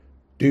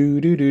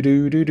Do do do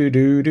do do do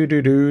do do do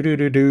do do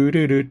do do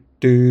do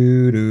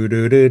do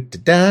do do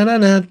da da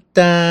da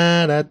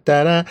da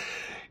da da.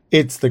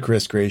 It's the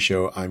Chris Grace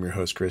Show. I'm your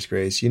host, Chris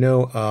Grace.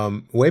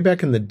 Way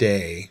back in the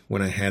day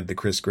when I had the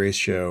Chris Grace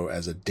Show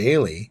as a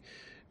daily,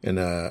 and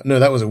no,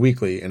 that was a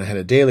weekly, and I had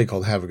a daily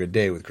called Have a Good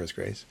Day with Chris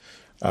Grace.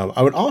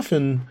 I would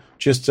often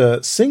just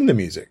sing the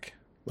music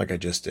like I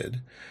just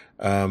did.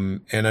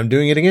 And I'm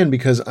doing it again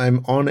because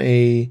I'm on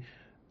a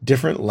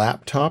different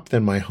laptop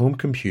than my home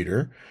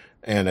computer,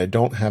 and I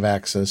don't have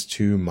access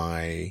to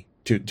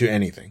to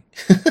anything.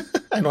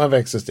 I don't have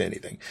access to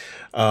anything.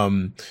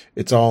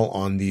 It's all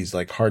on these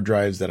like hard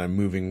drives that I'm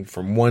moving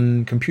from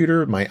one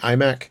computer, my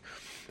iMac,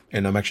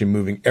 and I'm actually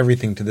moving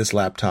everything to this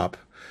laptop,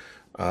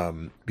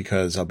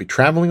 because I'll be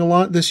traveling a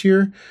lot this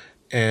year.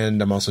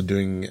 And I'm also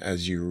doing,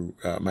 as you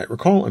might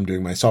recall, I'm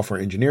doing my software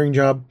engineering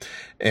job.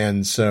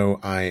 And so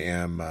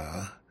I've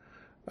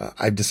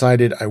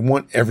decided I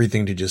want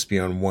everything to just be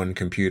on one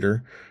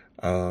computer.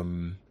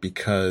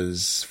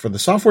 Because for the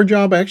software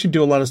job, I actually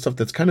do a lot of stuff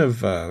that's kind of,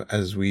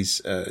 this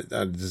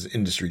is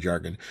industry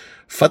jargon,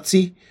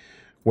 futzy,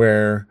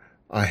 where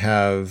I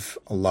have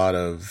a lot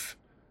of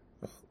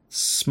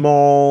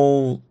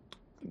small,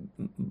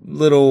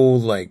 little,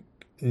 like,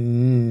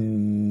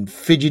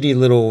 fidgety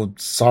little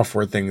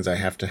software things I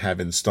have to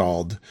have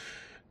installed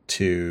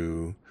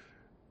to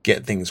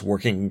get things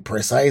working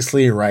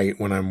precisely right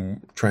when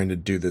I'm trying to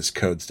do this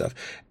code stuff.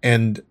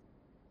 And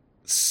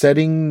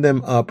setting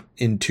them up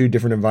in two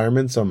different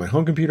environments on my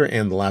home computer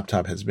and the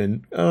laptop has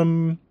been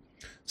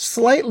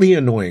slightly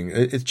annoying.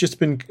 It's just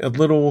been a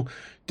little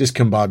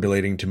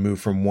discombobulating to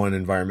move from one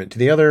environment to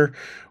the other,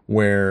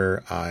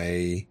 where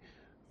I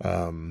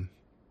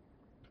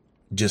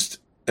just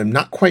am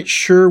not quite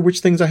sure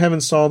which things I have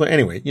installed.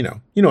 Anyway, you know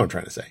what I'm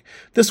trying to say.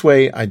 This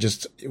way, I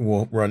just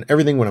will run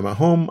everything when I'm at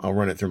home. I'll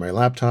run it through my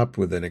laptop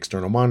with an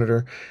external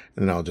monitor,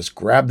 and then I'll just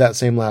grab that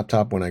same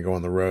laptop when I go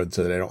on the road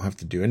so that I don't have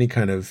to do any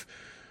kind of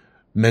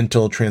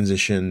mental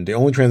transition. The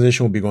only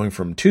transition will be going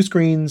from two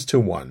screens to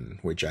one,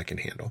 which I can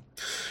handle.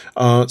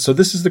 So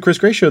this is the Chris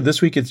Grace Show.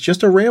 This week, it's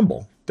just a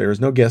ramble. There is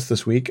no guest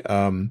this week.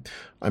 I'm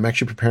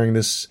actually preparing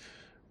this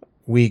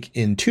week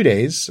in 2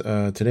 days.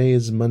 Today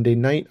is Monday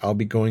night. I'll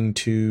be going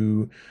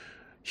to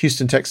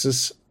Houston,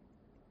 Texas,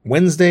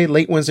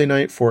 late Wednesday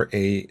night for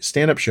a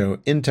stand-up show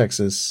in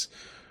Texas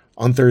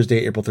on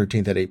Thursday, April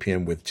 13th at 8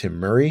 p.m. with Tim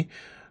Murray,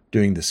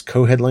 doing this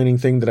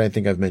co-headlining thing that I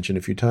think I've mentioned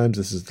a few times.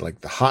 This is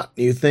like the hot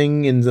new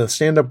thing in the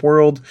stand-up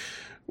world,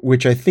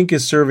 which I think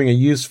is serving a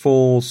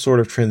useful sort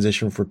of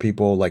transition for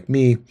people like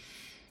me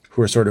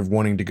who are sort of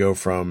wanting to go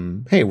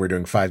from, hey, we're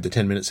doing 5 to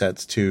 10 minute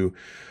sets, to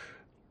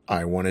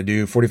I want to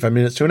do 45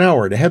 minutes to an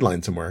hour to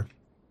headline somewhere.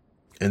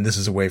 And this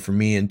is a way for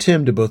me and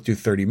Tim to both do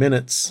 30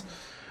 minutes.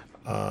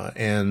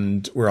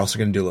 And we're also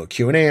going to do a little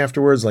Q&A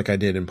afterwards, like I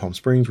did in Palm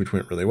Springs, which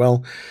went really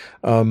well.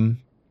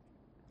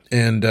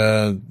 And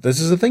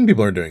this is a thing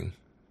people are doing,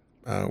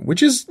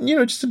 which is,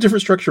 just a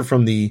different structure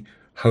from the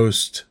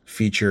host,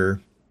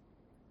 feature,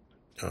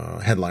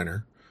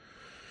 headliner.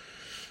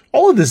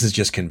 All of this is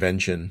just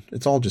convention.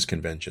 It's all just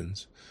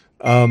conventions.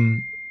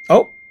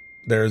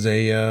 There's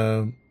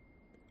a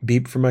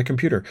beep from my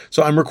computer.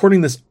 So I'm recording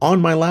this on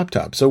my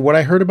laptop. So what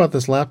I heard about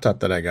this laptop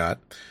that I got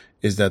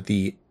is that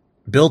the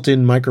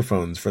built-in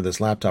microphones for this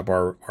laptop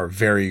are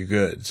very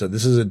good. So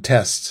this is a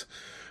test,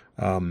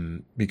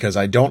 because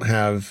I don't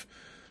have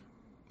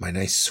my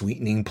nice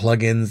sweetening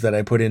plugins that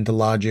I put into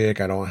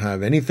Logic. I don't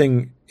have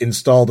anything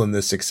installed on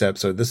this except,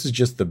 so this is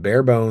just the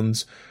bare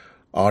bones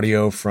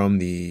audio from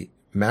the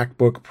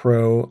MacBook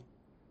Pro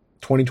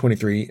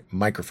 2023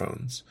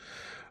 microphones.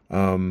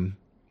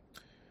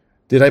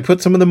 Did I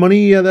put some of the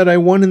money that I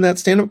won in that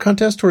stand-up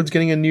contest towards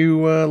getting a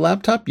new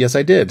laptop? Yes,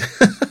 I did.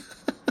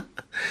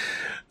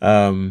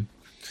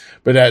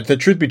 But the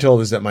truth be told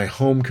is that my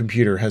home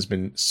computer has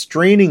been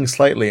straining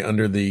slightly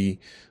under the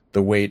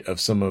weight of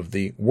some of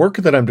the work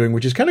that I'm doing,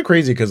 which is kind of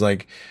crazy because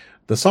like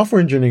the software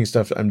engineering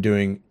stuff I'm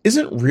doing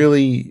isn't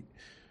really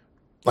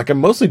like, I'm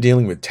mostly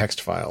dealing with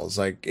text files.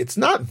 Like it's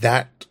not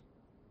that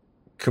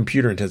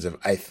computer intensive,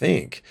 I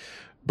think.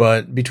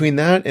 But between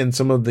that and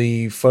some of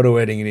the photo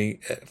editing,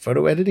 and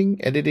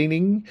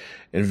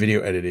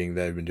video editing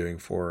that I've been doing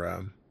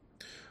for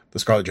the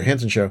Scarlett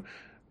Johansson show,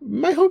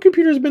 my home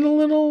computer's been a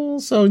little,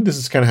 so this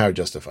is kind of how I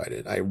justified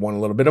it. I want a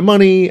little bit of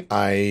money.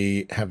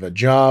 I have a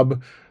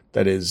job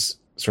that is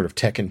sort of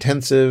tech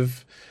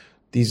intensive.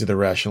 These are the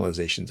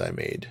rationalizations I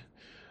made.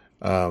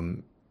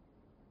 And,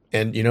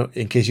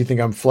 in case you think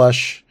I'm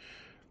flush,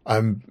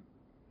 I'm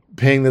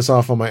paying this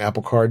off on my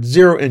Apple Card,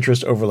 0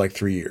 interest over like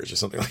 3 years or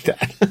something like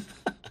that.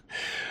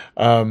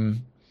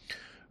 I'm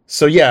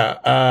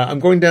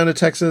going down to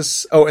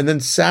Texas. Oh, and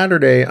then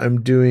Saturday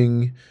I'm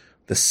doing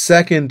the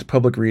second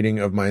public reading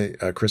of my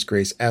Chris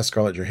Grace as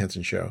Scarlett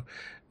Johansson show.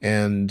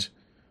 And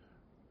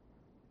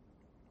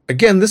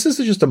again, this is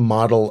just a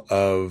model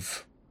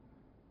of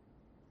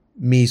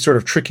me sort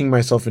of tricking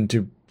myself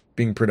into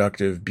being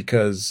productive,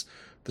 because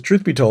the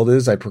truth be told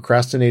is I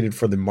procrastinated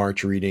for the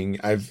March reading.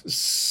 I've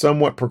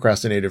somewhat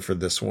procrastinated for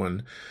this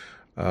one.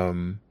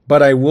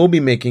 But I will be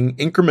making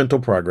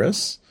incremental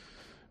progress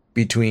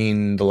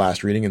between the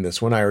last reading and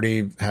this one. I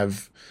already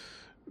have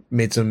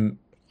made some,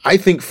 I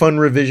think, fun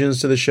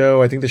revisions to the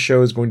show. I think the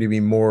show is going to be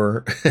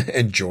more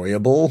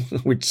enjoyable,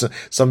 which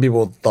some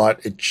people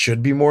thought it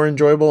should be more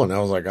enjoyable. And I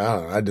was like,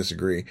 I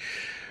disagree.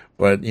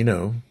 But,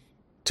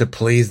 to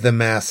please the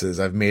masses,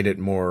 I've made it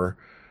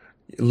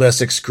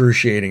less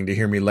excruciating to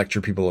hear me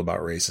lecture people about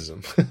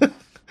racism.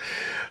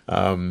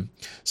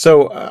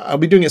 So I'll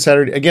be doing it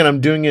Saturday. Again,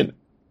 I'm doing it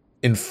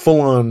in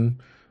full-on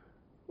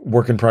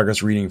work in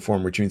progress reading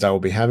form, which means I will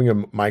be having a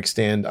mic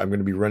stand. I'm going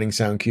to be running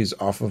sound cues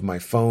off of my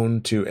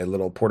phone to a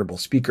little portable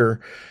speaker.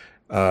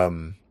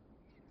 It'll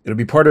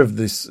be part of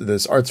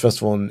this arts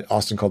festival in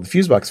Austin called the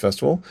Fusebox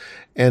Festival.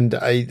 And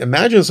I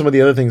imagine some of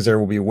the other things there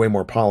will be way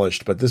more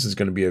polished, but this is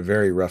going to be a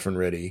very rough and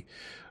ready,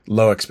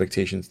 low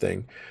expectations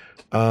thing.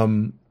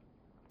 And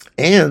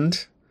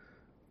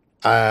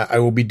I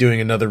will be doing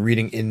another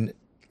reading in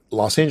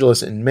Los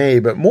Angeles in May,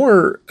 but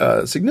more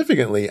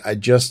significantly, I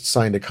just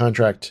signed a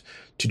contract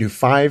to do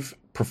 5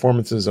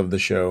 performances of the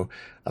show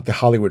at the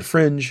Hollywood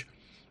Fringe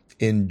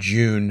in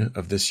June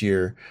of this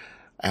year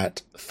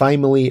at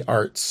Thymele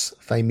Arts,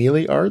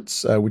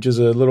 which is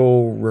a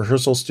little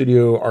rehearsal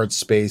studio art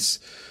space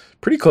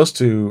pretty close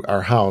to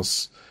our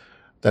house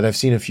that I've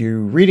seen a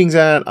few readings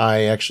at.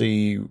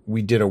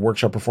 We did a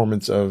workshop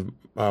performance of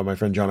my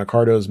friend John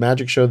Accardo's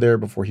magic show there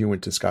before he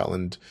went to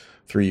Scotland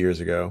 3 years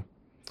ago.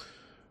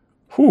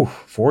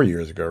 4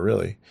 years ago,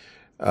 really.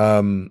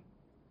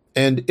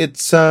 And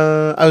it's,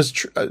 the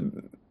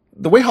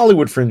way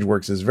Hollywood Fringe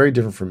works is very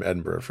different from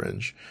Edinburgh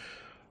Fringe.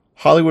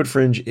 Hollywood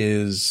Fringe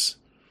is,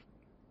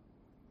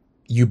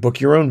 you book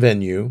your own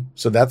venue.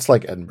 So that's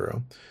like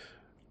Edinburgh,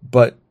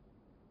 but,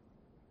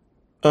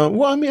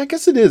 I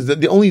guess it is.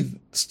 The only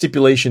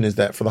stipulation is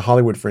that for the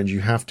Hollywood Fringe, you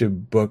have to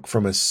book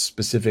from a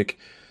specific,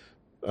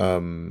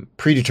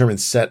 predetermined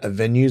set of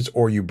venues,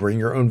 or you bring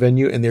your own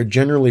venue, and they're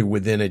generally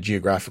within a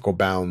geographical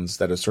bounds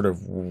that is sort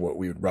of what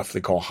we would roughly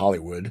call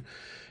Hollywood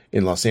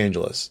in Los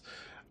Angeles.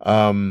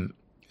 So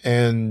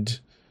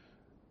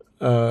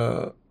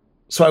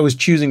I was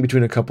choosing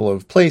between a couple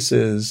of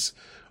places.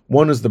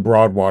 One is the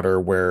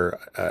Broadwater, where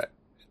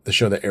the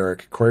show that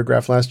Eric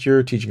choreographed last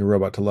year, Teaching a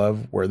Robot to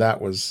Love, where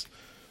that was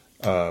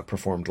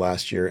performed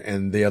last year.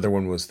 And the other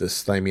one was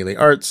this Thymele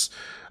Arts.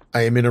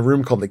 I am in a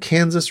room called the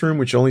Kansas Room,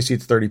 which only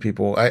seats 30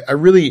 people. I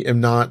really am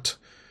not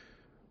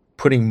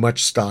putting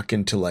much stock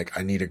into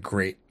I need a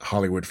great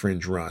Hollywood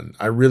Fringe run.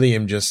 I really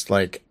am just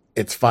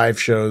it's 5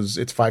 shows.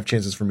 It's 5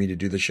 chances for me to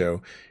do the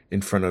show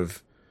in front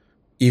of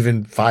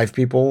even 5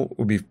 people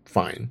would be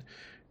fine.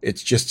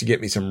 It's just to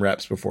get me some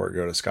reps before I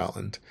go to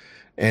Scotland.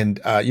 And,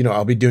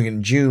 I'll be doing it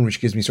in June,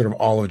 which gives me sort of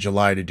all of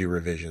July to do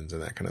revisions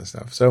and that kind of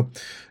stuff. So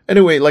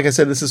anyway, like I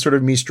said, this is sort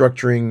of me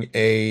structuring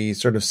a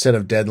sort of set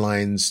of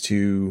deadlines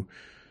to,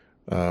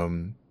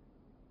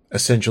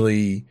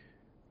 essentially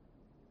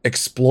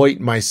exploit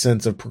my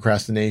sense of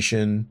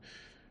procrastination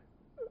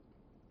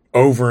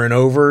over and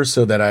over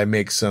so that I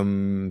make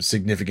some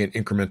significant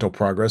incremental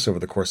progress over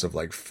the course of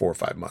 4 or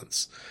 5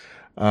 months.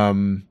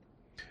 And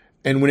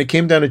when it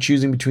came down to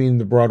choosing between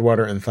the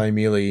Broadwater and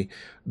Thymele,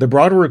 the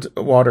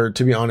Broadwater,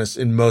 to be honest,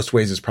 in most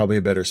ways is probably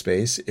a better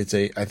space.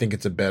 I think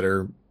it's a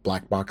better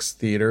black box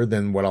theater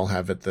than what I'll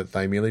have at the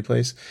Thymele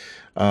place.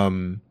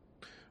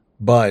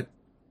 But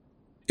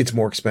it's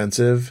more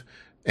expensive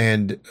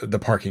and the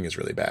parking is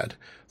really bad.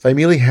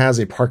 Thymele has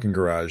a parking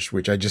garage,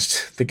 which I just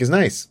think is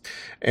nice.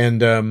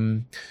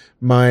 And,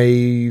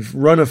 my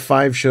run of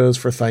 5 shows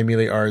for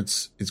Thymele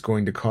Arts is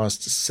going to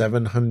cost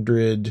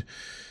 $760.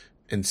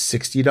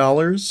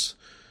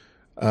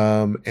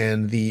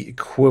 And the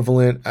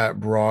equivalent at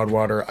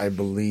Broadwater, I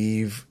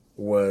believe,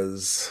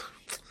 was,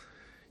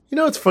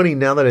 it's funny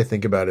now that I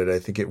think about it. I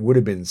think it would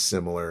have been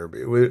similar.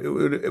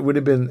 It would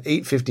have been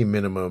 $850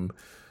 minimum.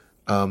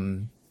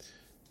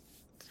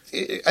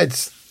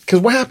 It's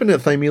because what happened at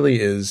Thymele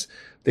is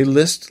they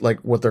list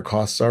what their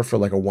costs are for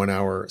a 1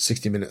 hour,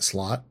 60-minute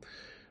slot.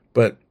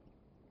 But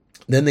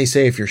then they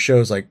say if your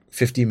show's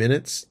 50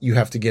 minutes, you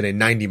have to get a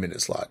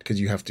 90-minute slot because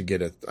you have to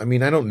get I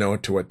don't know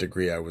to what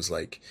degree I was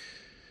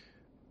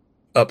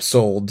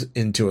upsold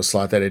into a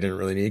slot that I didn't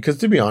really need. Because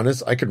to be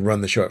honest, I could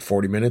run the show at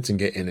 40 minutes and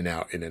get in and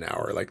out in an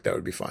hour. That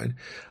would be fine.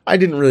 I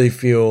didn't really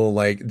feel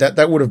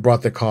that would have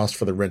brought the cost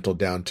for the rental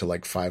down to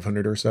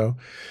 $500 or so.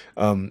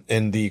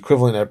 And the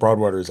equivalent at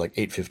Broadwater is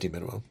 $850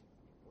 minimum.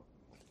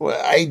 Well,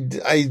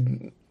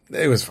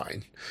 it was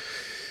fine.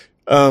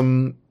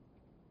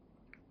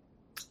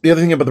 The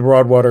other thing about the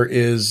Broadwater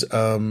is,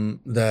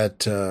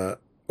 that,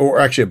 or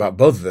actually about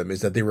both of them,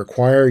 is that they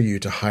require you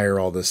to hire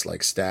all this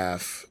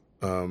staff.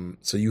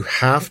 So you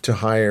have to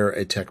hire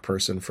a tech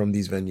person from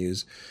these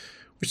venues,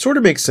 which sort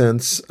of makes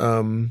sense.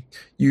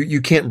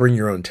 You can't bring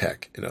your own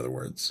tech, in other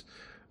words.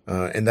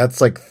 And that's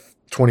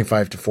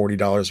 $25 to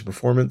 $40 a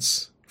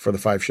performance for the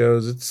 5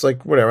 shows. It's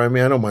whatever.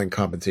 I don't mind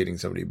compensating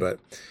somebody, but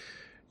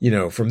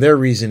from their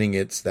reasoning,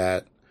 it's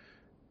that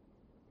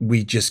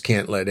we just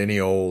can't let any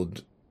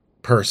old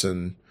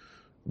person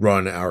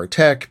run our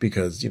tech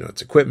because,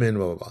 it's equipment,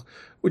 blah, blah, blah,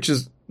 which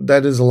is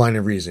that is a line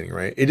of reasoning,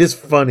 right? It is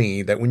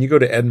funny that when you go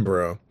to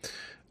Edinburgh,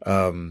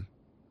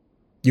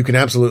 you can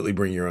absolutely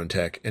bring your own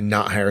tech and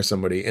not hire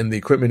somebody. And the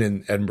equipment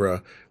in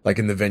Edinburgh, like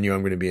in the venue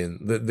I'm going to be in,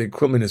 the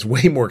equipment is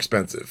way more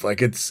expensive.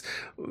 Like it's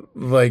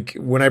like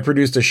when I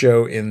produced a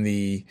show in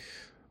the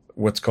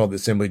what's called the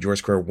Assembly George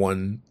Square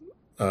 1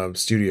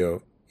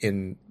 studio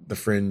in the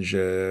Fringe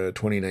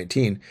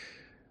 2019,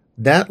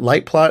 that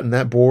light plot and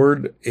that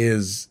board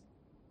is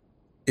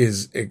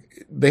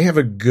they have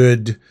a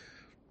good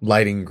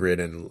lighting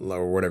grid and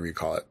or whatever you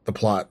call it,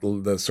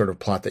 the sort of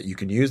plot that you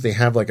can use. They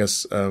have like a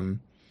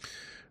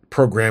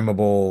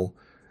programmable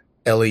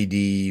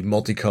LED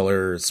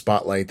multicolor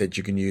spotlight that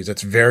you can use.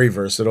 That's very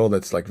versatile.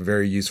 That's like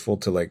very useful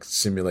to like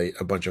simulate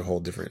a whole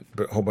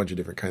bunch of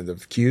different kinds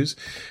of cues.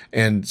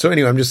 And so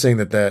anyway, I'm just saying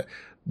that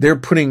they're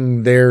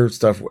putting their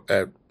stuff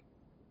at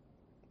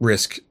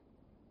risk,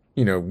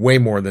 way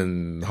more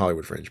than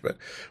Hollywood Fringe, but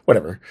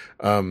whatever.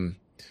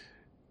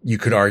 You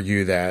could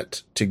argue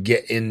that to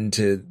get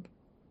into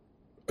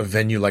a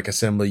venue like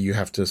Assembly, you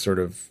have to sort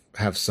of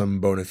have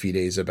some bona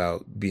fides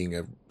about being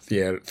a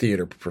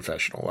theater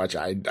professional, which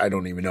I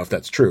don't even know if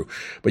that's true,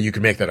 but you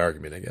can make that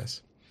argument, I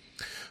guess.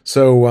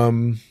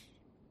 So,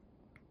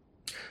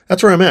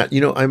 that's where I'm at.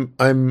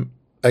 I'm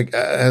like,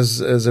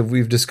 as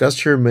we've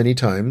discussed here many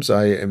times,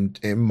 I am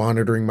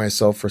monitoring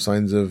myself for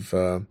signs of,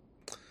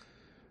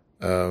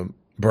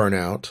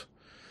 burnout.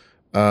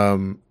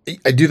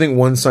 I do think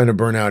one sign of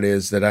burnout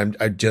is that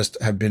I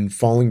just have been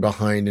falling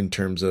behind in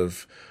terms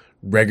of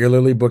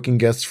regularly booking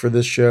guests for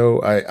this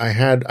show.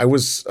 I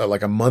was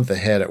like a month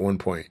ahead at one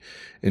point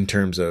in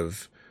terms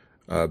of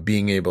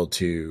being able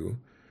to,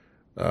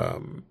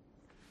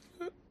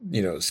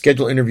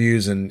 schedule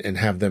interviews and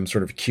have them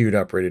sort of queued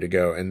up, ready to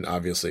go. And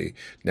obviously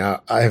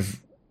now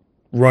I've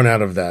run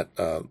out of that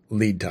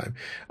lead time.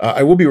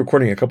 I will be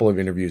recording a couple of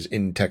interviews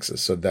in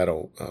Texas, so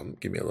that'll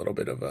give me a little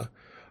bit of a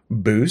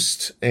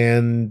boost,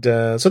 and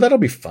so that'll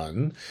be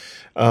fun.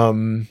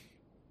 But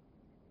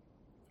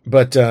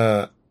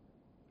I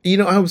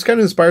was kind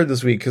of inspired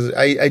this week because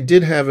I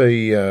did have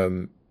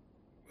a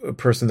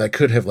person that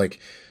could have like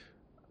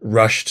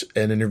rushed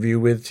an interview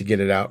with to get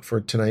it out for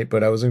tonight,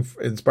 but I was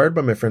inspired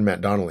by my friend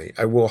Matt Donnelly.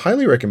 I will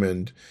highly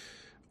recommend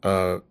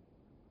my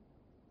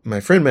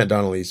friend Matt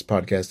Donnelly's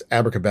podcast,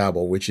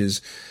 Abracababble, which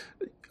is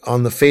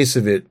on the face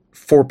of it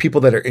for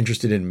people that are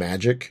interested in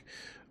magic.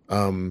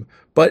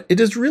 But it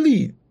is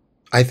really,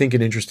 I think,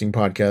 an interesting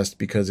podcast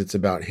because it's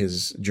about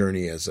his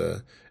journey as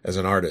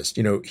an artist.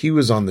 He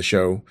was on the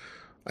show,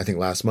 I think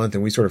last month,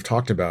 and we sort of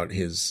talked about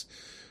his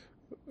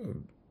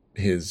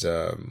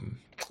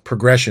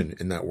progression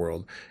in that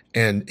world.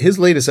 And his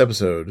latest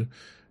episode,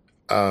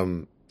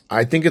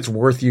 I think it's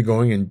worth you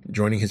going and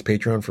joining his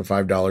Patreon for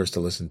 $5 to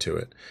listen to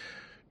it,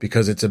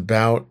 because it's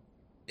about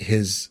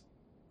his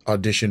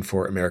audition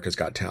for America's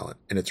Got Talent,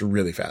 and it's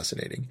really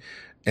fascinating.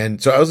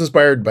 And so I was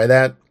inspired by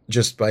that,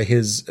 just by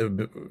his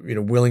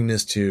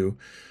willingness to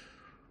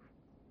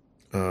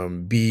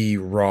be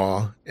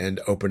raw and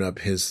open up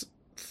his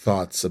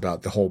thoughts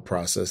about the whole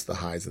process, the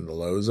highs and the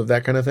lows of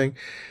that kind of thing.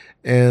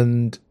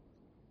 And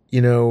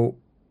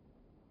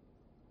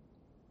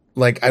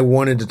like I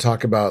wanted to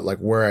talk about like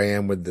where I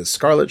am with this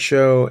Scarlet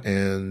show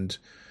and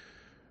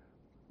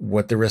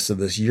what the rest of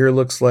this year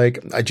looks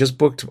like. I just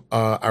booked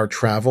our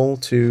travel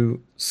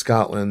to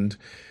Scotland.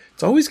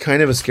 It's always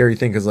kind of a scary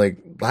thing because like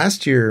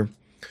last year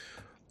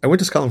I went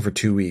to Scotland for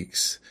 2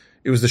 weeks.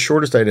 It was the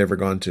shortest I'd ever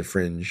gone to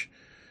Fringe,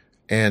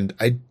 and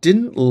I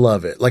didn't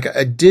love it. Like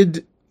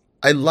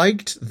I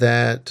liked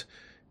that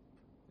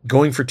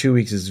going for 2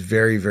 weeks is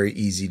very, very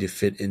easy to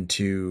fit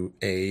into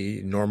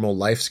a normal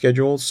life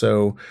schedule.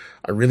 So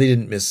I really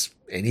didn't miss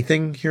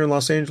anything here in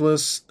Los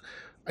Angeles.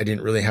 I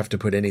didn't really have to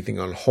put anything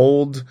on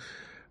hold.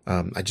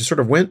 I just sort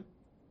of went,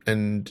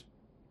 and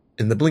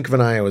in the blink of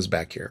an eye, I was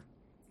back here.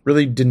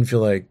 Really didn't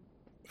feel like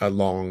a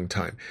long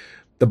time.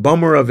 The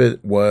bummer of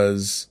it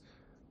was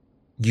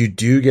you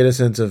do get a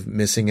sense of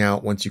missing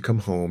out once you come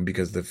home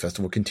because the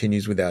festival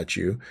continues without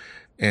you.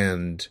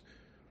 And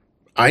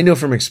I know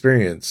from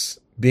experience,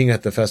 being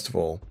at the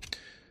festival,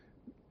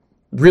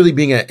 really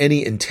being at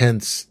any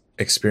intense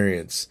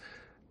experience,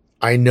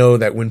 I know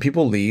that when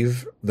people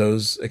leave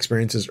those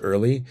experiences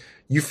early,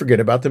 you forget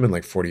about them in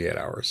like 48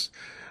 hours.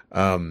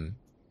 And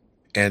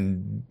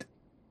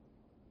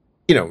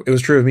it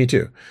was true of me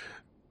too.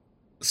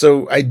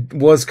 So I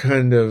was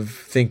kind of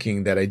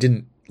thinking that I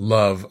didn't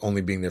love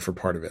only being there for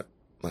part of it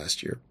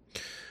last year.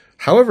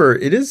 However,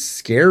 it is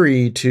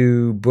scary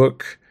to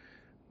book,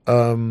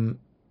 a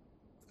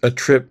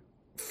trip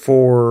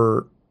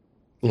for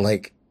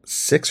like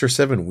 6 or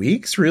 7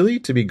 weeks, really,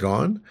 to be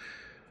gone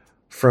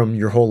from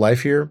your whole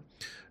life here,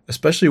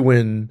 especially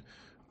when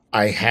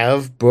I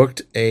have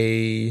booked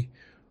a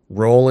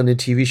role in a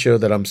TV show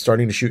that I'm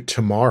starting to shoot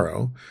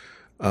tomorrow.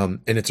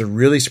 And it's a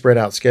really spread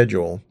out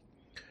schedule,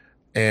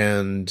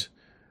 and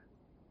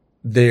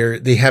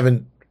they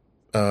haven't,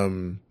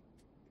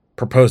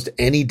 proposed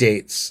any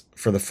dates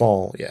for the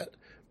fall yet,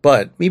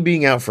 but me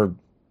being out for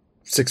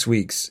 6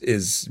 weeks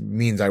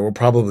means I will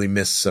probably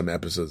miss some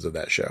episodes of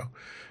that show.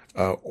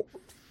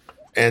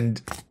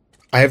 And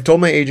I have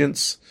told my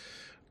agents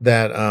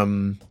that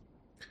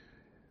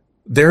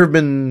there have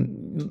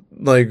been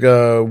like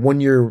 1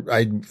 year,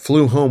 I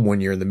flew home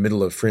 1 year in the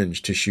middle of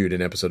Fringe to shoot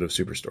an episode of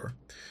Superstore.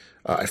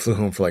 I flew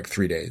home for like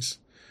 3 days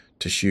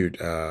to shoot.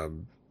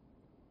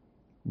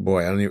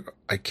 Boy,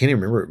 I can't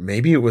even remember.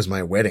 Maybe it was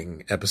my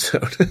wedding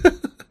episode.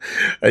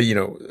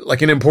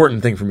 Like an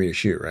important thing for me to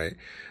shoot, right?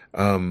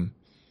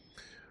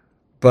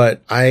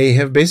 But I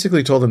have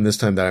basically told them this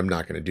time that I'm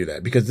not going to do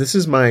that because this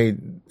is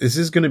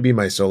going to be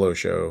my solo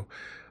show.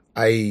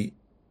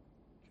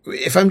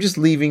 If I'm just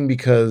leaving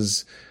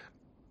because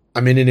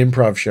I'm in an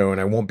improv show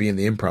and I won't be in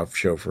the improv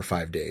show for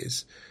 5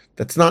 days,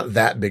 that's not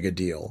that big a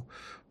deal.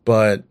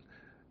 But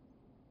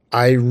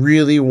I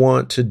really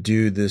want to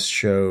do this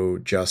show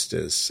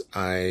justice.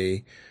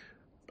 In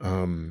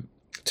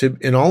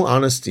all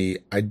honesty,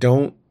 I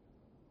don't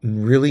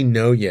really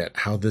know yet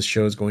how this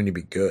show is going to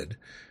be good.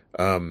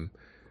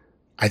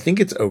 I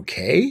think it's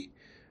okay.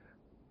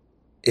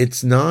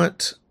 It's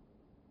not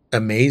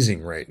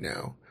amazing right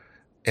now.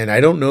 And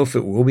I don't know if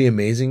it will be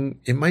amazing.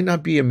 It might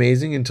not be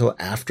amazing until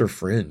after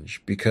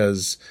Fringe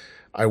because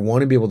I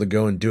want to be able to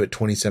go and do it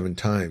 27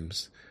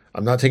 times.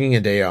 I'm not taking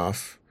a day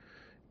off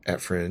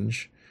at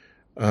Fringe.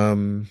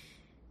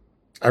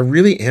 I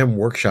really am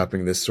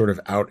workshopping this sort of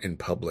out in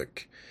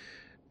public.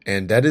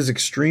 And that is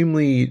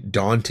extremely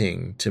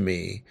daunting to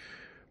me.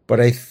 But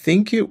I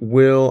think it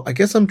will. I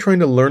guess I'm trying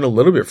to learn a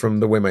little bit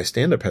from the way my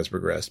stand-up has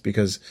progressed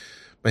because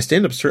my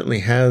stand-up certainly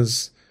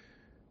has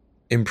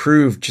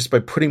improved just by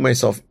putting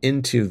myself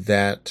into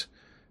that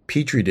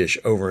petri dish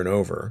over and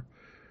over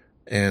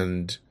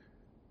and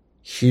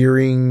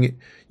hearing,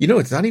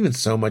 it's not even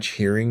so much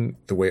hearing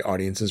the way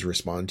audiences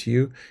respond to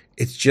you.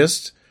 It's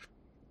just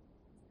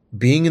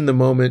being in the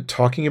moment,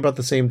 talking about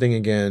the same thing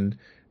again,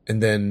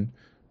 and then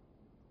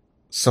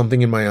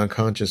something in my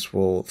unconscious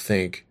will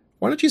think,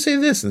 why don't you say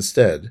this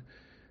instead?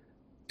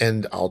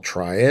 And I'll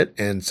try it,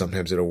 and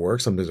sometimes it'll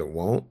work, sometimes it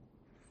won't.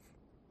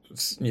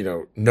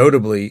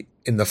 Notably,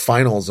 in the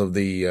finals of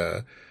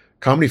the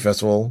comedy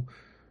festival,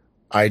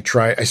 I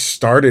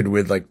started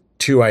with like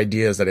 2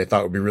 ideas that I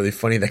thought would be really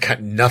funny that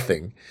got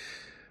nothing.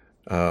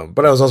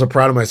 But I was also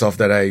proud of myself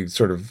that I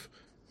sort of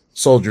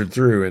soldiered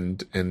through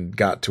and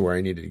got to where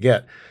I needed to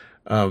get.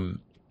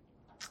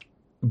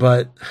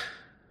 But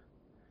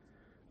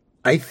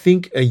I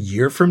think a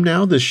year from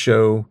now, the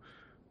show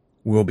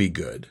will be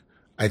good.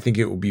 I think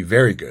it will be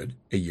very good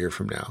a year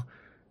from now.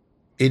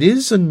 It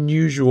is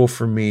unusual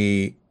for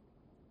me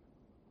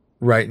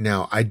right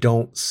now. I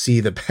don't see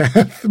the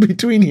path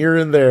between here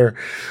and there.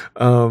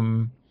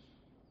 To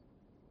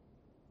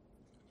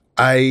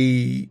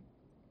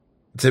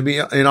be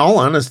in all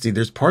honesty,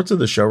 there's parts of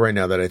the show right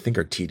now that I think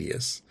are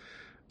tedious.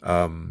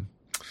 And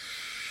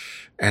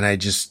I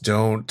just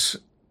don't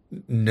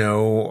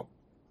know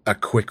a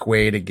quick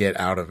way to get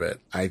out of it.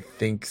 I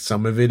think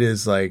some of it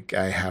is like,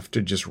 I have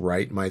to just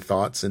write my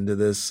thoughts into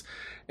this,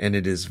 and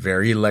it is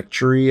very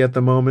lectury at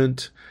the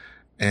moment.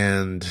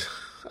 And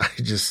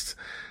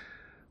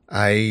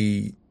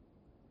when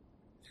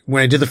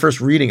I did the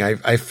first reading,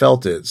 I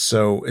felt it.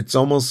 So it's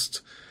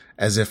almost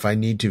as if I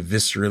need to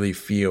viscerally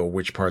feel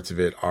which parts of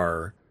it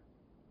are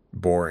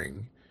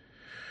boring.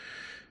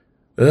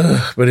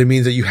 But it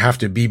means that you have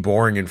to be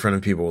boring in front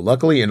of people.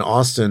 Luckily, in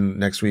Austin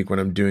next week when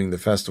I'm doing the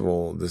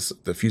festival,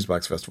 the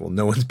Fusebox Festival,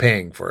 no one's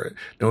paying for it.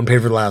 No one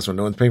paid for the last one.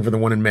 No one's paying for the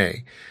one in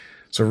May.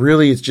 So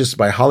really, it's just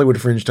by Hollywood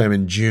Fringe time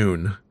in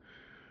June,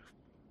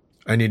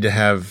 I need to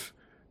have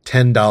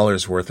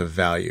 $10 worth of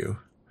value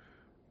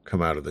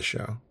come out of the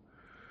show.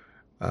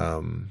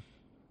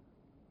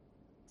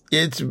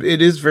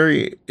 It is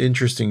very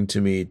interesting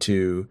to me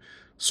to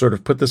sort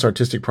of put this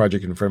artistic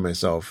project in front of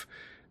myself,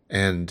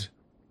 and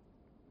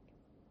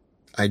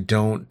I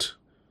don't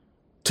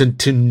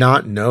to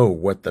not know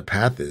what the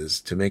path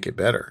is to make it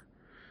better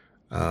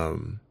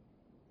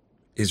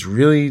is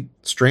really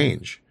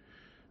strange.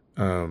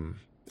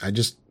 I'm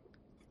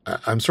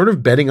sort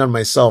of betting on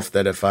myself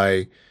that if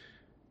I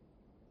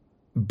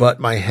butt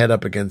my head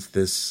up against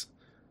this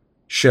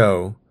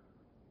show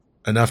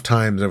enough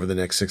times over the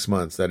next 6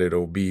 months that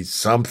it'll be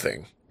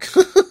something.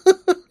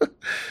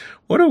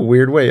 What a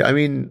weird way. I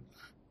mean,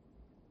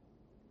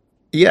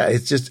 yeah,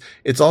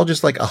 it's all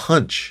just like a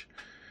hunch.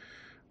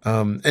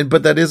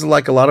 But that is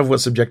like a lot of what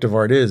subjective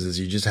art is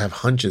you just have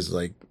hunches.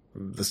 Like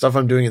the stuff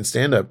I'm doing in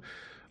stand-up,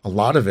 a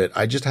lot of it,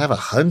 I just have a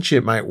hunch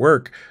it might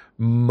work.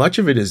 Much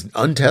of it is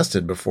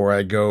untested before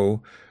I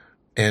go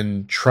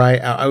and try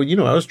out. I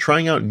was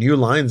trying out new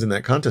lines in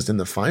that contest in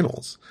the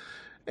finals.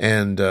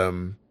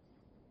 And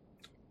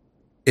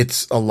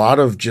it's a lot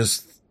of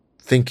just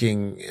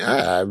thinking,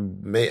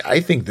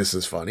 I think this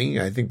is funny.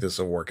 I think this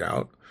will work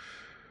out.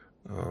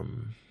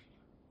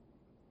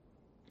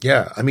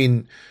 Yeah, I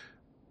mean,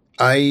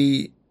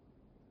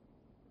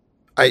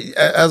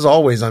 as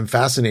always, I'm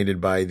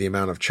fascinated by the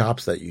amount of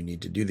chops that you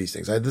need to do these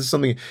things. This is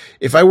something,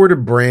 if I were to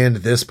brand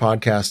this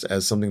podcast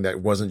as something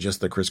that wasn't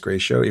just the Chris Gray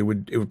show, it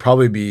would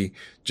probably be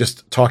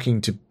just talking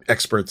to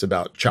experts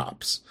about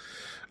chops,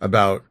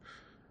 about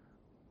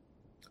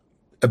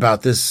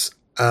this,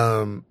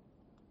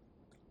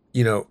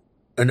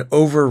 an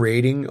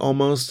overrating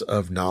almost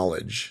of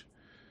knowledge.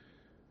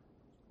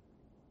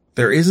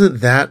 There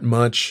isn't that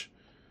much,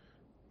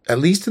 at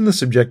least in the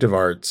subjective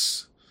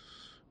arts,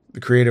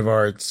 the creative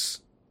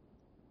arts,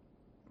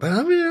 but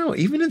I mean,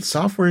 even in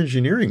software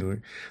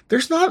engineering,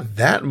 there's not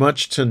that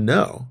much to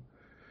know.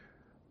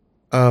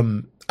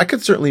 I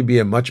could certainly be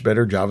a much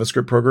better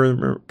JavaScript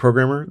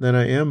programmer than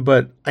I am,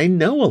 but I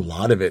know a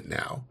lot of it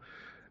now.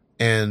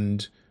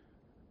 And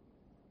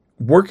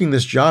working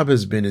this job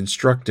has been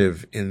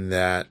instructive in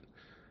that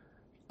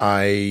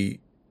any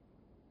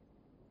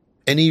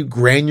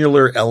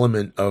granular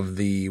element of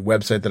the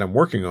website that I'm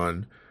working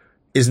on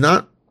is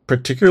not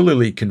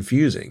particularly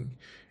confusing.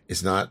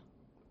 It's not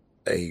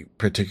a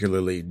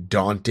particularly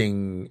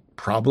daunting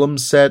problem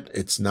set.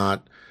 It's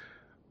not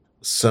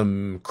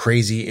some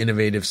crazy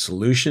innovative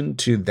solution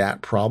to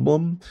that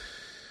problem.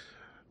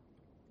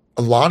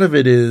 A lot of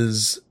it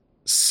is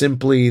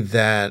simply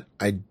that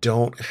I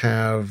don't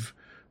have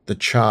the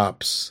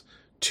chops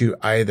to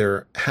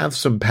either have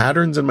some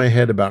patterns in my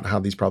head about how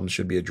these problems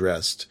should be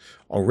addressed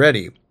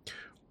already,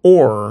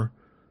 or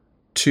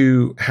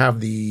to have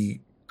the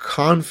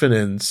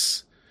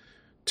confidence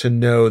to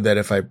know that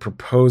if I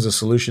propose a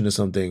solution to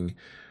something,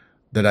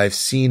 that I've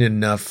seen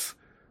enough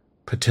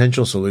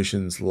potential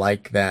solutions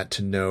like that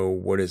to know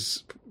what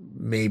is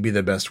maybe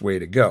the best way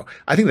to go.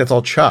 I think that's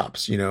all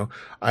chops.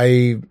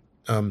 I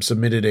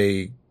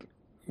submitted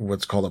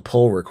what's called a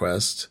pull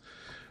request,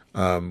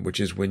 which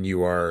is when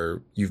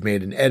you've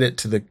made an edit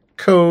to the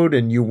code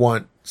and you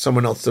want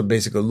someone else to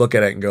basically look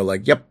at it and go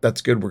like, yep,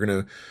 that's good. We're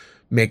going to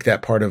make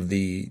that part of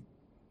the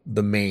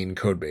main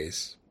code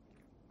base.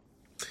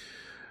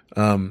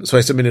 So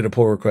I submitted a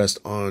pull request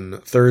on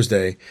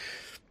Thursday,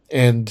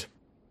 and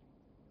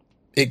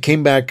it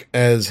came back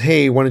as,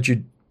 hey, why don't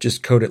you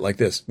just code it like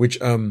this? Which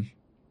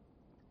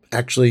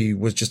actually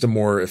was just a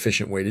more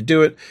efficient way to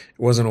do it. It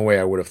wasn't a way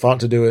I would have thought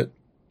to do it.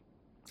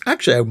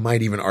 Actually, I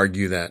might even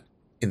argue that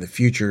in the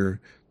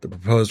future, the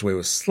proposed way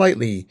was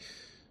slightly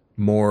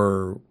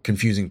more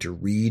confusing to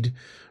read,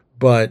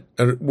 but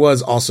it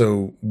was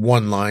also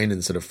one line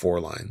instead of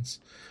 4 lines,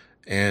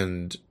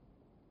 and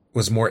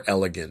was more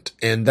elegant.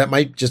 And that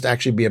might just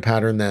actually be a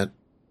pattern that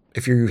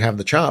if you have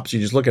the chops, you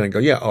just look at it and go,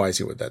 yeah, oh, I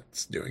see what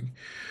that's doing.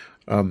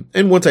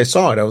 And once I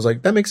saw it, I was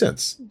like, that makes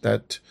sense.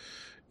 That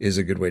is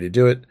a good way to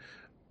do it.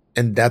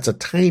 And that's a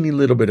tiny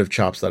little bit of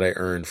chops that I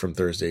earned from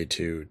Thursday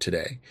to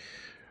today.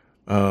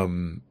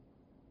 But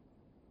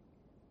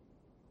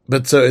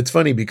so it's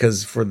funny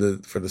because for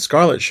the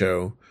Scarlet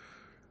Show,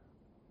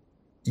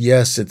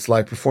 yes, it's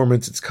live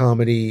performance, it's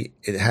comedy,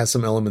 it has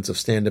some elements of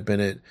stand-up in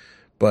it,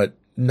 but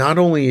not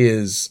only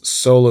is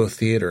solo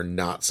theater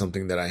not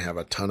something that I have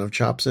a ton of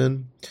chops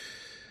in,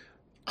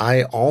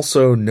 I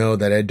also know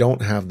that I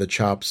don't have the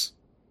chops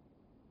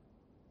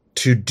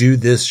to do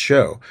this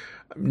show.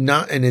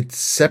 And it's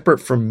separate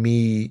from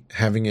me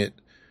having it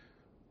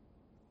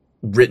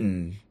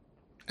written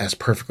as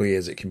perfectly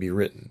as it can be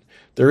written.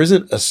 There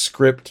isn't a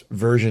script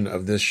version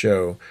of this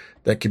show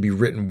that can be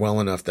written well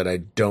enough that I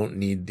don't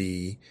need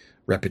the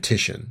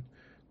repetition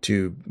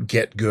to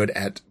get good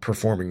at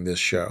performing this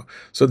show.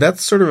 So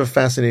that's sort of a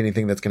fascinating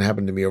thing that's going to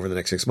happen to me over the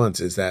next 6 months,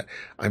 is that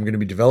I'm going to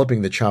be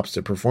developing the chops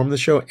to perform the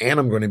show, and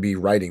I'm going to be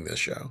writing this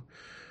show.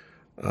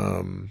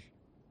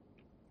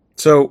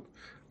 So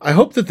I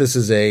hope that this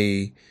is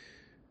a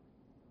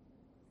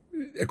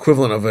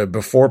equivalent of a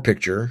before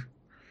picture,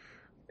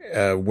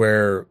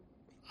 where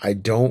I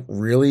don't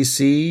really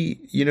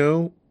see,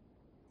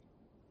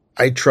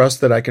 I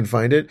trust that I can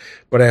find it,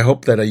 but I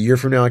hope that a year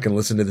from now I can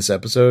listen to this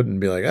episode and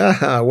be like,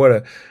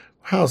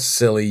 how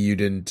silly you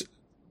didn't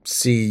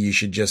see, you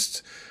should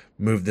just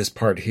move this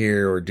part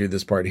here or do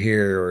this part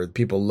here, or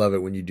people love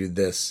it when you do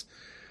this.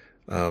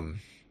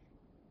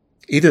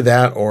 Either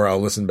that, or I'll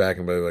listen back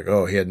and be like,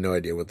 oh, he had no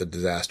idea what the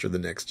disaster the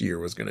next year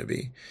was going to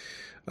be.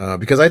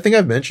 Because I think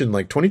I've mentioned,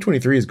 like,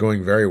 2023 is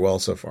going very well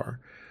so far.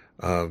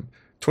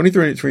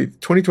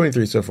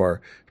 2023 so far,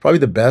 probably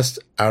the best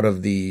out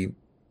of the,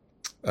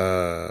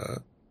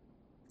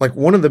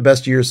 one of the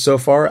best years so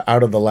far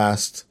out of the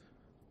last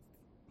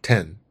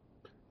 10,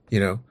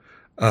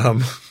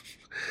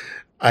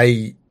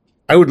 I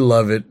would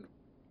love it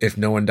if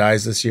no one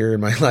dies this year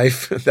in my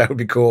life. That would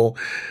be cool.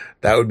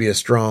 That would be a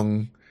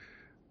strong,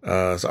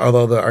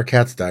 although our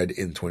cats died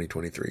in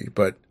 2023,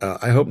 but,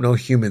 I hope no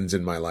humans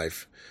in my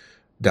life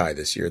die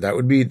this year. That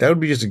would be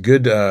just a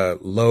good,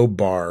 low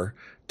bar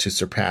to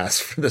surpass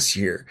for this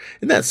year.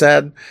 Isn't that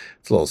sad?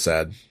 It's a little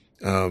sad.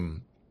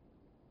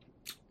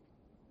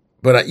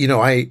 But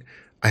I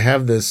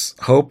have this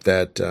hope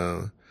that,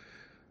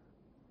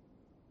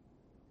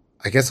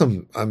 I guess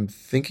I'm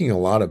thinking a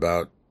lot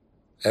about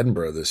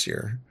Edinburgh this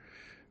year,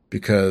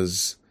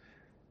 because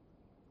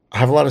I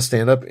have a lot of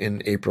stand up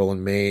in April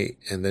and May,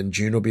 and then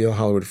June will be a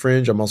Hollywood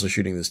Fringe. I'm also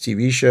shooting this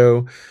TV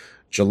show.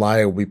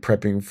 July will be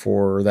prepping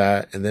for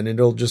that, and then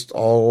it'll just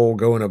all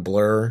go in a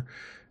blur,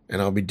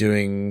 and I'll be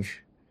doing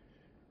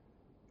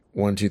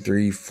 1, 2,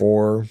 3,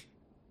 4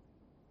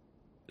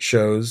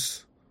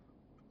 shows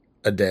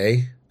a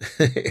day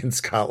in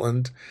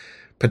Scotland,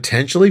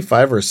 potentially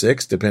 5 or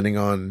 6, depending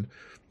on,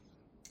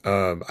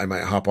 I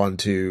might hop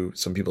onto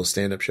some people's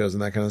stand-up shows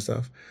and that kind of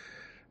stuff.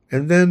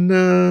 And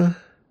then,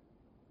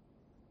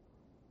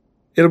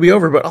 it'll be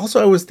over. But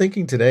also I was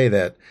thinking today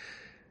that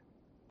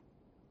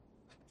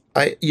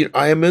I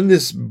am in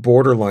this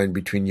borderline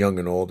between young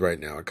and old right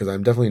now, because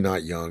I'm definitely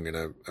not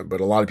young,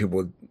 but a lot of people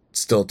would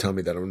still tell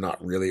me that I'm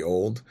not really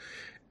old.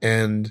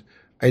 And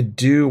I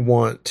do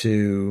want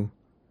to,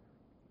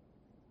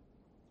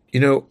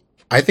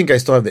 I think I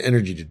still have the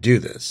energy to do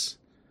this.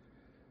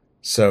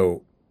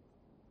 So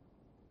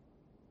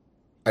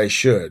I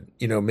should,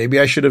 maybe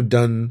I should have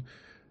been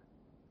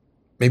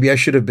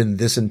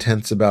this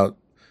intense about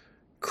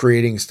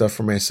creating stuff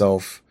for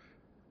myself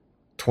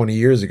 20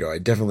 years ago. I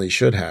definitely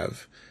should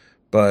have,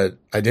 but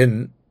I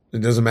didn't.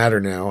 It doesn't matter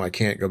now. I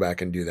can't go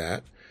back and do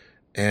that.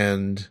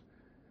 And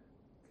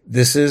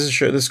this is a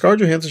show, the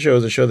Scarlett Johansson show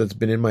is a show that's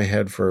been in my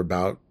head for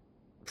about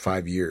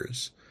 5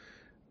 years.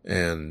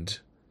 And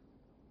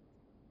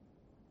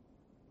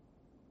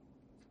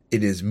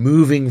it is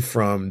moving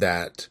from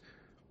that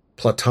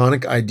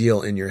platonic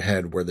ideal in your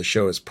head where the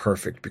show is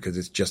perfect because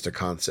it's just a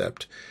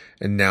concept.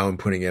 And now I'm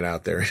putting it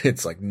out there and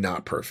it's like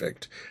not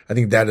perfect. I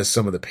think that is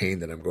some of the pain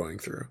that I'm going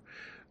through.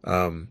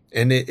 And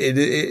it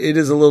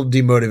is a little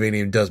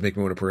demotivating and does make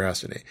me want to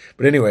procrastinate.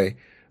 But anyway,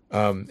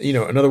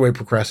 another way of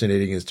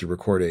procrastinating is to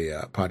record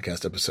a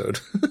podcast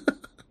episode.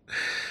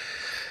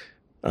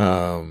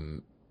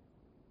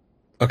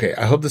 Okay,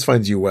 I hope this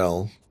finds you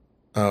well.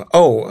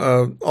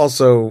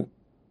 Also,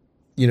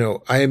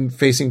 I am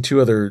facing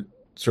 2 other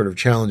sort of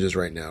challenges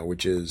right now,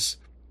 which is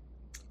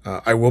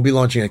I will be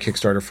launching a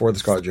Kickstarter for the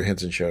Scarlett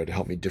Johansson show to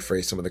help me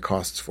defray some of the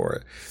costs for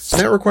it. So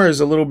that requires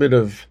a little bit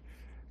of,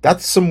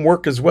 that's some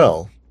work as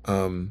well.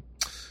 Then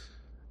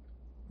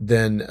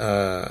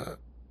the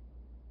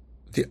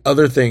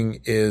other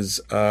thing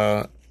is,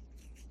 now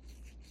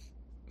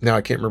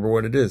I can't remember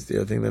what it is, the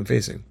other thing that I'm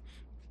facing.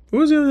 What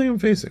was the other thing I'm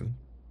facing?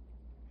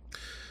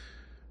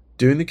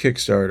 Doing the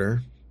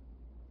Kickstarter.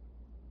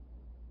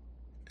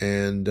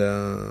 And,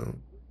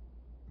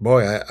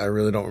 boy, I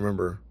really don't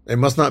remember. It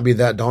must not be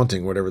that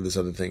daunting, whatever this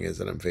other thing is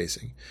that I'm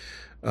facing.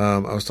 I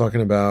was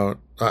talking about,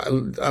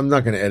 I'm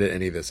not going to edit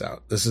any of this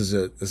out. This is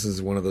a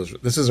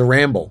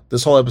ramble.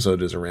 This whole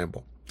episode is a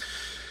ramble.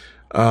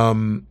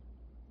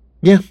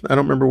 Yeah, I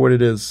don't remember what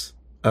it is.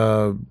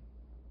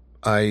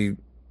 I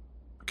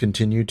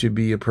continue to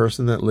be a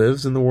person that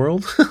lives in the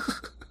world.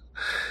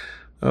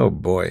 Oh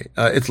boy.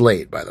 It's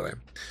late, by the way.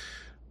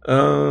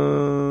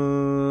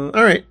 All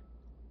right.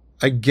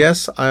 I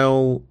guess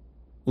I'll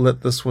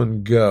let this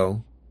one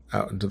go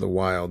out into the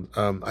wild.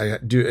 I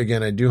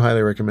do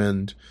highly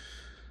recommend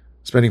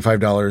spending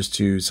 $5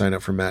 to sign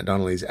up for Matt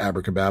Donnelly's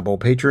Abracababble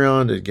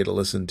Patreon to get a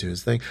listen to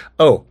his thing.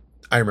 Oh,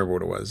 I remember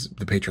what it was.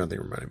 The Patreon thing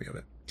reminded me of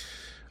it.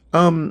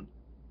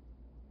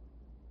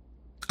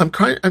 I'm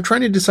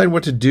trying to decide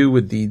what to do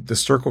with the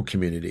circle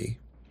community,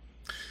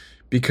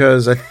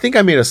 because I think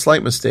I made a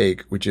slight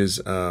mistake, which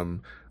is, I'll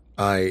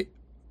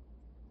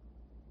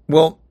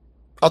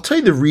tell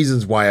you the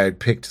reasons why I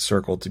picked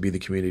Circle to be the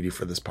community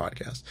for this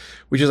podcast,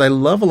 which is I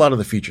love a lot of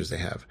the features they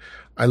have.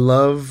 I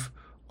love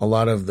a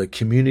lot of the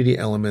community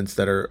elements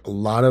that are a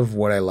lot of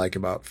what I like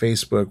about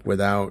Facebook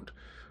without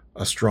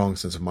a strong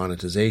sense of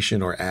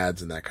monetization or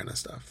ads and that kind of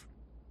stuff.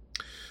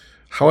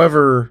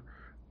 However,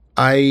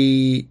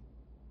 I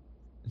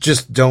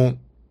just don't,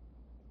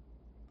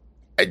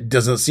 it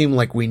doesn't seem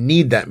like we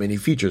need that many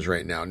features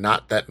right now.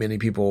 Not that many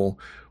people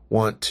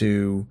want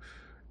to,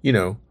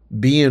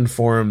 be in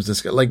forums.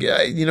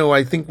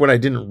 I think what I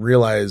didn't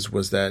realize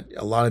was that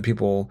a lot of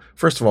people,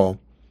 first of all,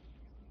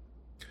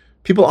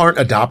 people aren't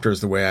adopters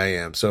the way I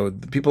am. So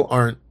people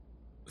aren't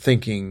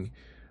thinking,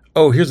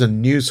 oh, here's a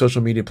new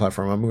social media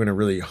platform. I'm going to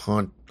really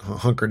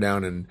hunker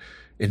down and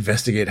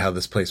investigate how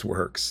this place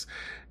works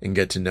and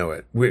get to know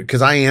it.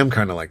 Because I am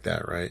kind of like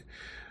that, right?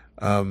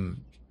 And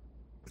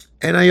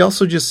I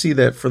also just see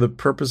that for the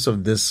purpose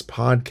of this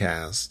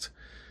podcast,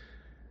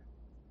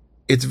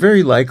 it's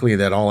very likely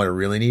that all I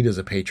really need is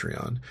a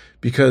Patreon,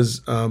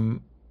 because,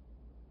 for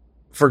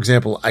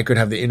example, I could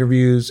have the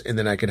interviews and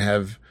then I could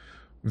have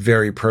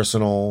very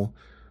personal,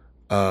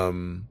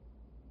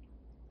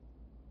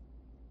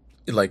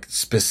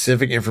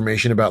 specific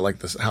information about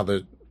how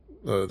the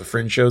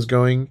Fringe show's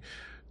going,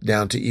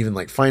 down to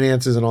even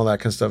finances and all that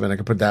kind of stuff. And I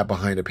could put that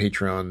behind a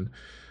Patreon,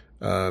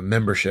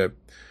 membership,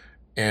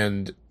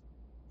 and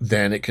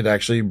then it could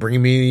actually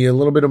bring me a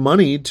little bit of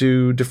money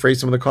to defray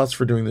some of the costs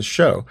for doing this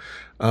show.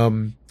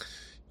 I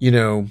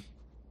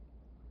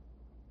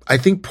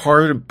think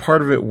part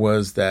of it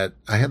was that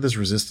I had this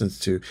resistance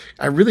to,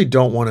 I really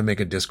don't want to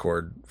make a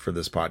Discord for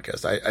this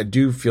podcast. I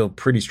do feel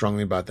pretty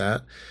strongly about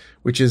that,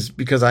 which is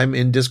because I'm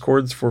in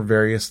Discords for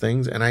various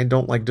things and I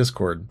don't like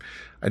Discord.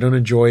 I don't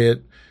enjoy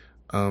it.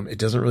 It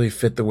doesn't really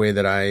fit the way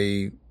that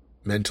I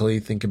mentally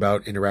think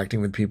about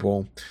interacting with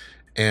people.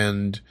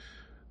 And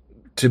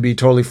to be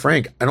totally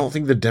frank, I don't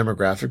think the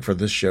demographic for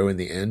this show in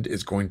the end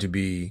is going to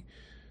be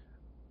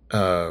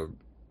a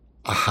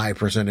high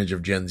percentage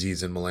of Gen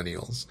Zs and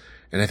millennials.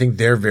 And I think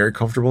they're very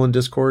comfortable in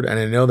Discord. And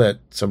I know that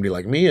somebody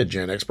like me, a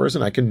Gen X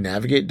person, I can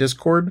navigate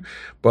Discord,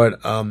 but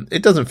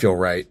it doesn't feel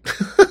right.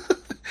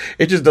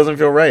 It just doesn't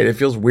feel right. It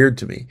feels weird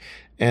to me.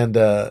 And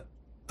I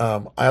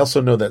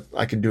also know that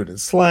I can do it in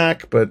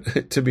Slack,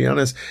 but to be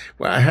honest,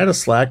 I had a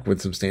Slack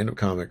with some stand-up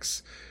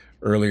comics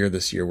earlier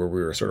this year where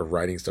we were sort of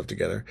writing stuff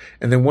together.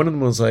 And then one of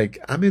them was like,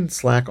 I'm in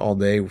Slack all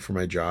day for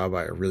my job.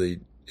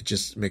 It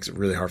just makes it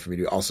really hard for me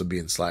to also be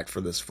in Slack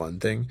for this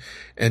fun thing.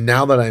 And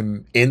now that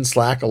I'm in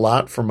Slack a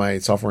lot for my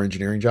software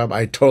engineering job,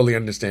 I totally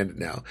understand it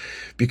now,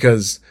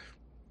 because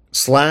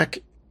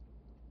Slack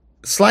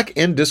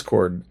and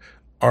Discord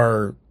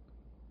are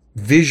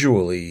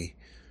visually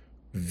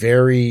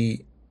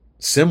very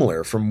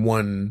similar from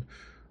one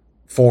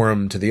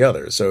forum to the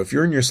other. So if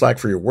you're in your Slack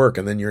for your work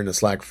and then you're in a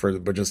Slack for a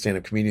bunch of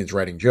stand-up comedians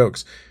writing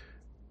jokes,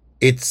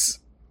 it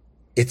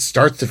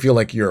starts to feel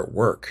like you're at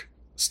work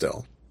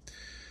still.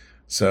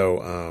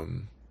 So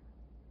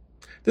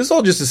this is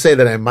all just to say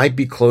that I might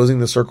be closing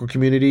the Circle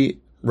community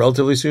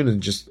relatively soon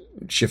and just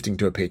shifting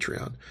to a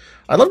Patreon.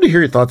 I'd love to hear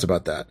your thoughts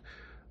about that.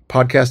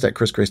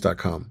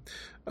 podcast@chrisgrace.com.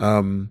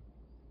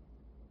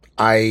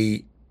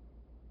 I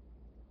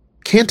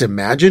can't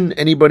imagine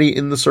anybody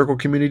in the Circle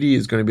community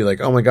is going to be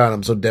like, oh my God,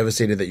 I'm so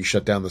devastated that you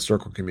shut down the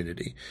Circle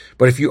community.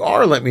 But if you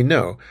are, let me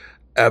know.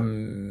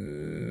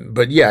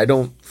 But yeah, I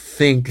don't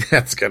think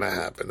that's going to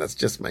happen. That's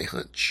just my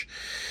hunch.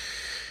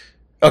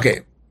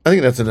 Okay. I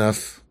think that's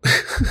enough.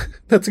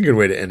 That's a good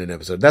way to end an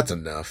episode. That's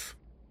enough.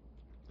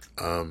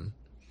 Let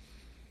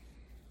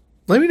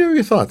me know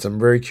your thoughts. I'm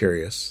very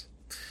curious.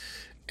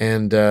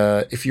 And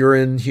if you're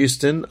in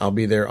Houston, I'll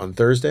be there on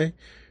Thursday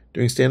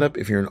doing stand-up.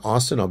 If you're in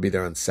Austin, I'll be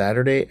there on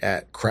Saturday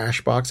at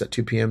Crashbox at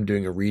 2 p.m.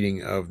 doing a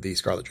reading of the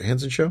Scarlett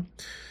Johansson show.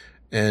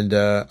 And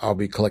I'll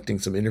be collecting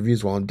some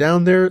interviews while I'm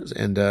down there.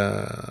 And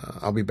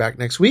I'll be back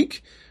next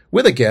week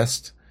with a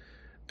guest.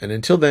 And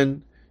until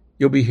then,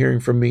 you'll be hearing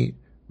from me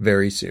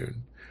very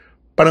soon.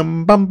 This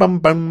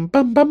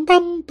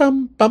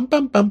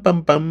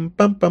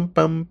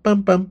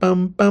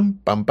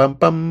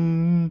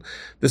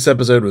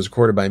episode was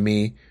recorded by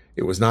me.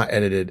 It was not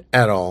edited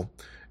at all.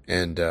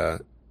 And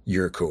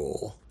you're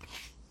cool.